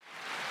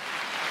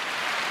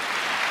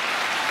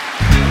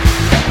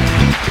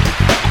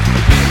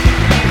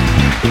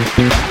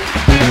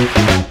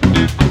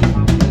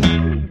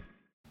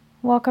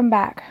Welcome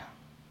back.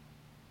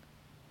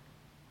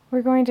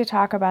 We're going to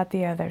talk about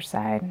the other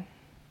side.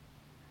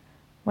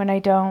 When I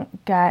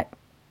don't get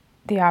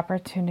the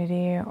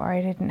opportunity, or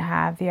I didn't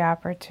have the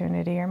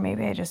opportunity, or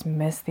maybe I just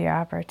missed the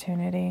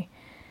opportunity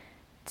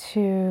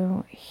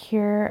to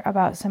hear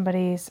about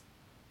somebody's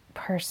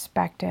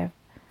perspective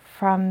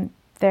from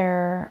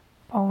their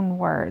own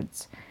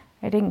words.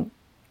 I didn't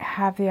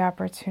have the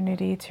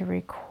opportunity to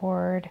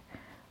record,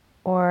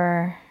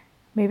 or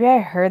maybe I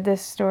heard the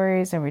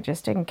stories and we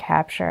just didn't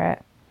capture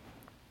it.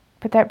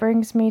 But that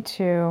brings me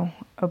to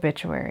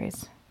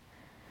obituaries.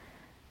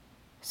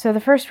 So the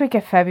first week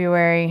of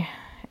February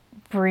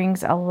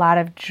brings a lot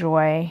of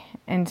joy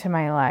into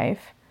my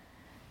life.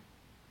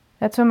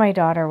 That's when my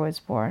daughter was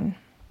born.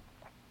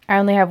 I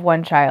only have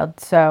one child,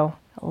 so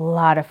a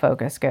lot of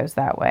focus goes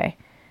that way.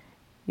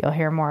 You'll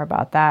hear more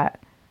about that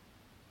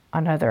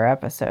on other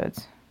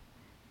episodes,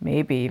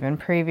 maybe even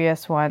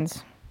previous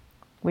ones.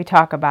 We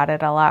talk about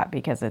it a lot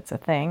because it's a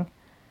thing.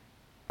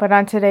 But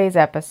on today's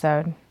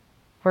episode,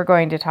 we're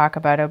going to talk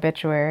about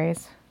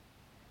obituaries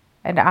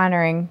and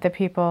honoring the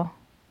people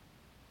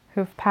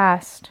who've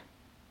passed.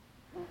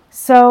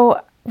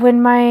 So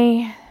when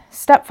my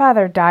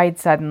stepfather died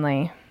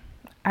suddenly,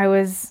 I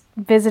was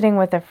visiting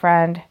with a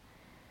friend,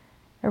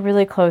 a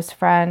really close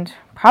friend,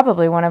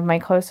 probably one of my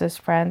closest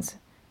friends.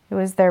 It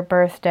was their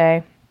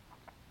birthday.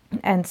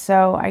 And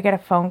so I get a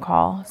phone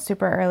call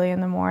super early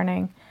in the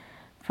morning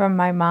from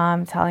my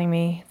mom telling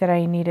me that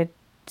I needed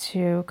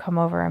to come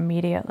over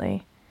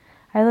immediately.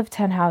 I live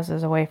 10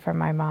 houses away from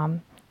my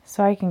mom,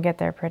 so I can get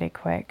there pretty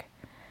quick.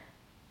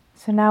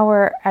 So now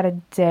we're at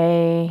a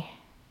day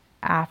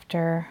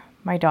after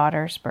my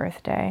daughter's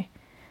birthday.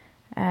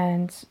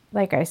 And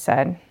like I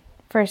said,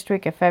 first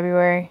week of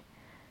February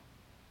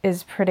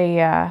is pretty,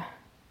 there's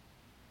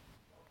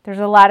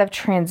a lot of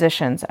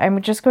transitions.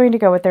 I'm just going to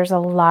go with there's a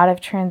lot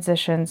of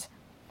transitions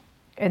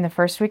in the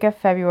first week of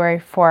February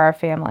for our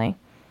family.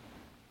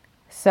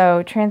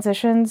 So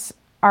transitions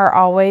are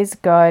always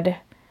good,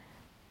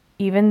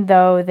 even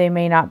though they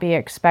may not be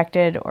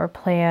expected or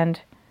planned.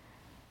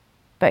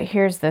 But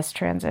here's this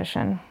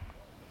transition.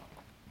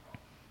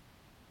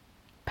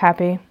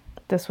 Pappy,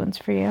 this one's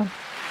for you.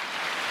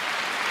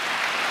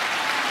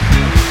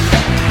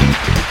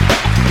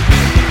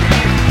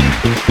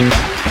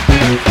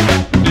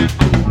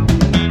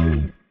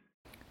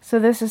 So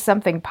this is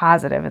something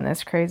positive in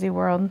this crazy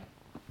world.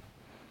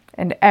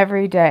 And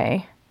every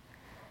day,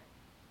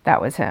 that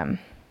was him.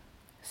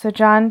 So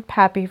John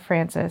Pappy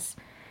Francis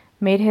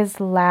made his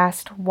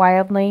last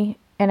wildly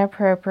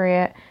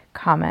inappropriate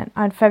comment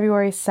on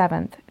February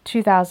 7th,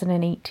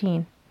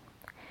 2018.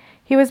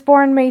 He was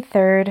born May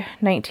 3rd,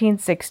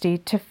 1960,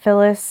 to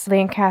Phyllis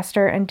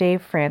Lancaster and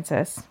Dave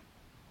Francis.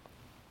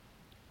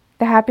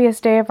 The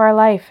happiest day of our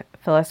life,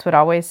 Phyllis would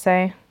always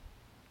say.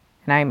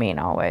 And I mean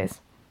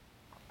always.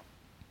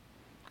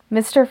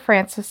 Mr.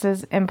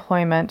 Francis's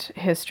employment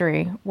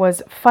history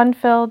was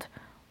fun-filled,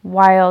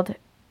 wild,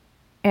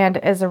 and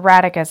as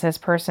erratic as his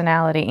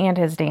personality and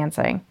his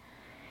dancing.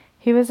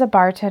 He was a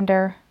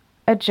bartender,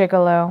 a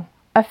gigolo,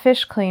 a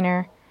fish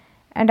cleaner,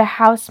 and a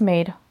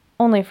housemaid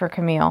only for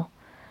Camille.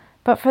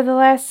 But for the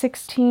last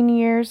 16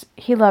 years,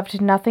 he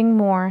loved nothing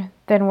more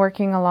than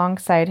working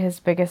alongside his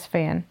biggest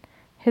fan,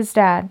 his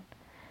dad,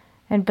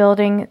 and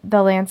building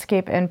the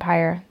landscape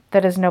empire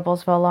that is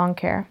Noblesville Lawn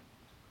Care.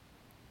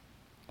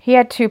 He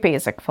had two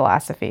basic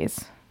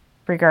philosophies,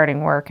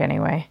 regarding work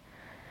anyway.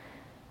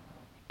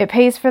 It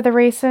pays for the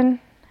racing,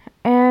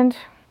 and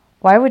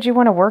why would you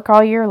want to work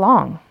all year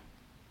long?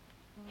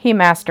 He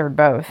mastered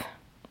both.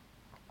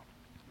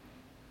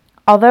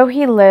 Although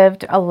he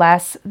lived a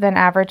less than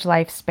average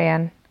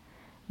lifespan,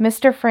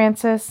 Mr.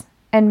 Francis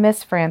and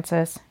Miss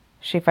Francis,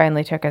 she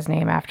finally took his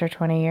name after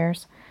 20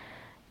 years,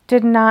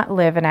 did not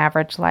live an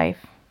average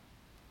life.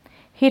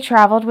 He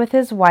traveled with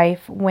his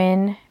wife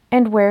when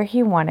and where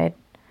he wanted,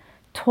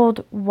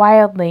 told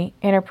wildly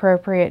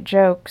inappropriate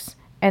jokes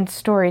and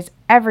stories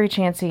every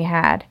chance he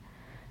had.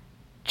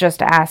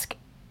 Just ask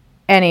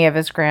any of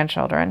his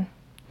grandchildren.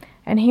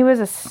 And he was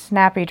a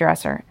snappy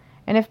dresser.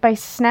 And if by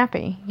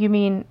snappy you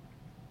mean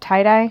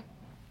tie-dye,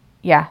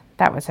 yeah,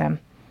 that was him.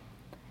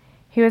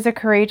 He was a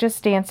courageous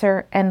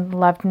dancer and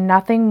loved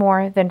nothing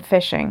more than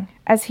fishing,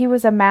 as he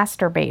was a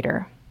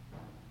masturbator.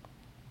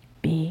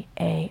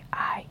 Baiter.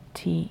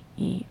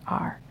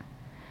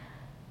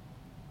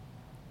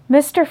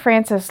 Mr.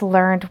 Francis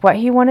learned what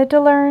he wanted to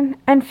learn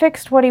and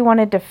fixed what he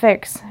wanted to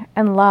fix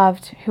and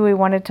loved who he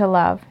wanted to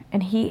love.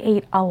 And he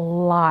ate a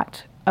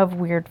lot of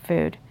weird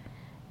food.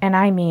 And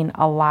I mean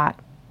a lot.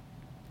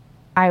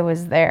 I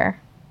was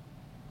there.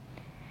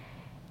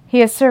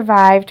 He is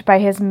survived by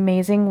his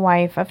amazing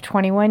wife of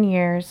 21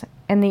 years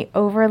and the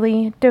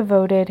overly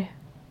devoted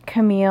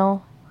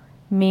Camille,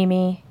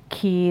 Mimi,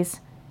 Keys,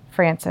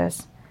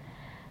 Francis,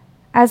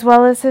 as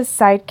well as his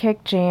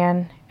sidekick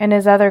Jan and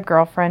his other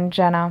girlfriend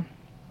Jenna.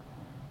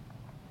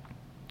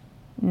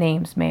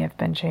 Names may have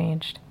been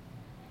changed.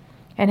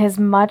 And his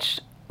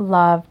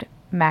much-loved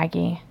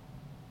Maggie.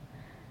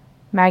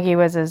 Maggie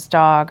was his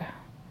dog.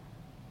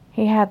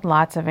 He had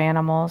lots of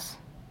animals.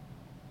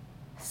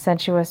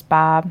 Sensuous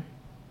Bob,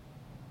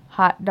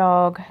 Hot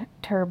Dog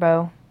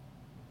Turbo,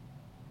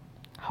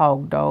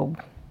 Hog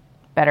Dog,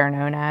 better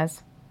known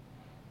as.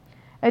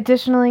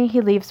 Additionally, he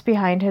leaves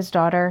behind his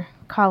daughter,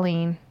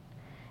 Colleen,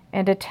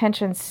 and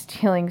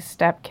attention-stealing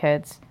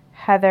stepkids,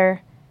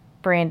 Heather,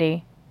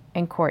 Brandy,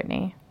 and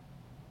Courtney.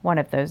 One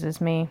of those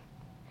is me.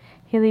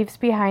 He leaves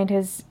behind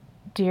his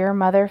dear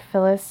mother,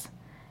 Phyllis,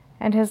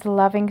 and his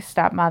loving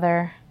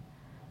stepmother,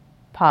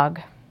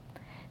 Pug,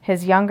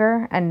 his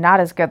younger and not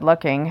as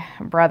good-looking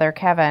brother,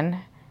 Kevin,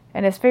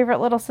 and his favorite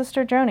little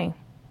sister, Joni,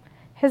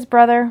 his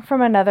brother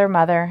from another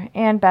mother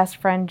and best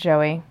friend,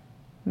 Joey.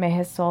 May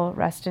his soul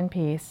rest in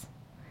peace.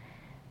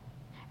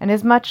 And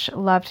his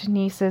much-loved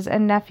nieces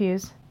and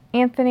nephews,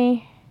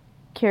 Anthony,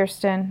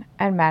 Kirsten,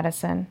 and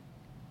Madison,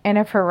 and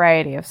a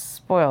variety of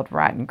spoiled,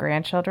 rotten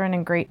grandchildren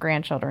and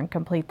great-grandchildren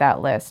complete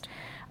that list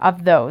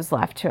of those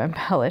left to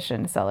embellish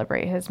and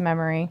celebrate his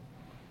memory.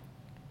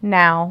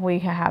 Now we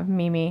have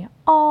Mimi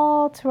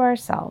all to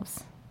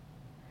ourselves.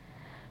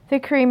 The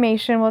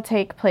cremation will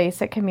take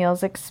place at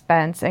Camille's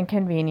expense and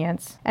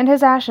convenience, and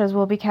his ashes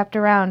will be kept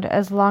around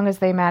as long as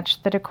they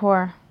match the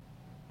decor.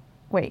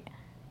 Wait.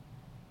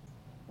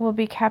 Will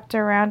be kept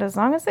around as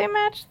long as they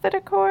match the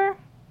decor?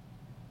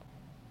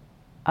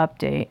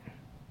 Update.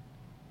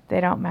 They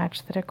don't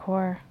match the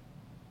decor.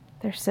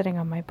 They're sitting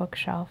on my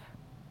bookshelf.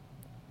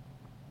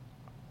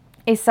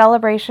 A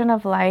celebration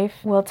of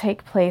life will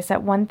take place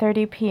at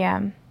 1:30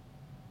 p.m.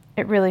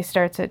 It really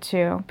starts at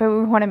 2, but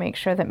we want to make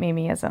sure that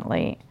Mimi isn't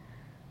late.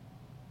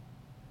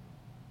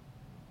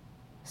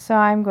 So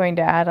I'm going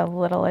to add a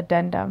little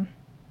addendum.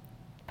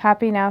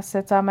 Pappy now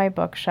sits on my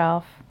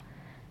bookshelf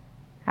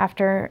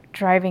after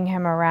driving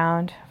him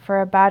around for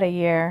about a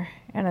year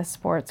in a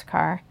sports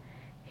car.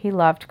 He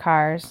loved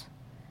cars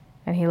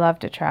and he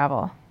loved to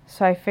travel.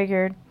 So I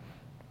figured,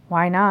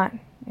 why not?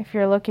 If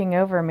you're looking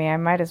over me, I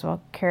might as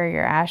well carry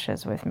your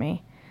ashes with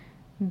me.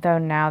 Though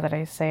now that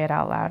I say it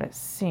out loud, it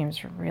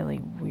seems really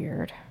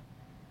weird.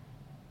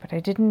 But I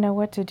didn't know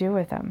what to do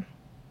with them.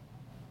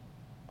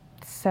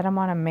 Set them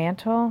on a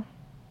mantle?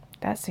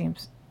 That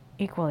seems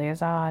equally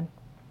as odd.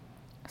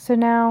 So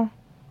now,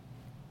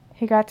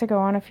 he got to go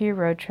on a few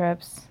road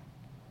trips.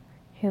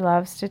 He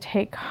loves to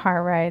take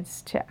car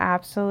rides to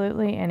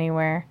absolutely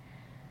anywhere.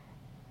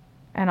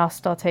 And I'll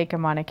still take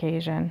him on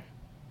occasion,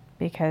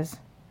 because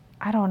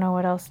I don't know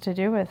what else to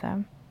do with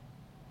him.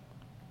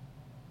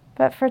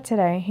 But for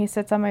today, he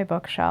sits on my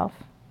bookshelf.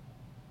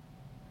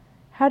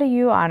 How do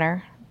you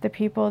honor the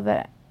people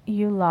that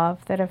you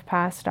love that have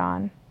passed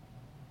on?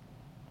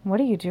 What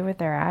do you do with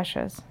their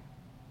ashes?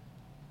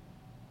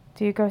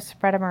 Do you go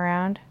spread them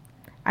around?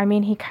 I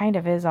mean, he kind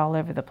of is all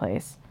over the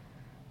place.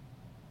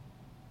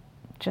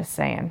 Just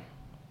saying.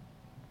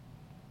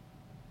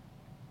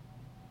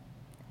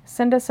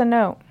 Send us a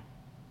note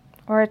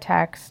or a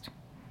text.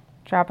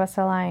 Drop us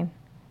a line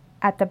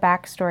at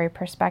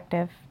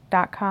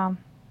thebackstoryperspective.com.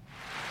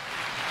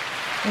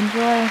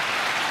 Enjoy.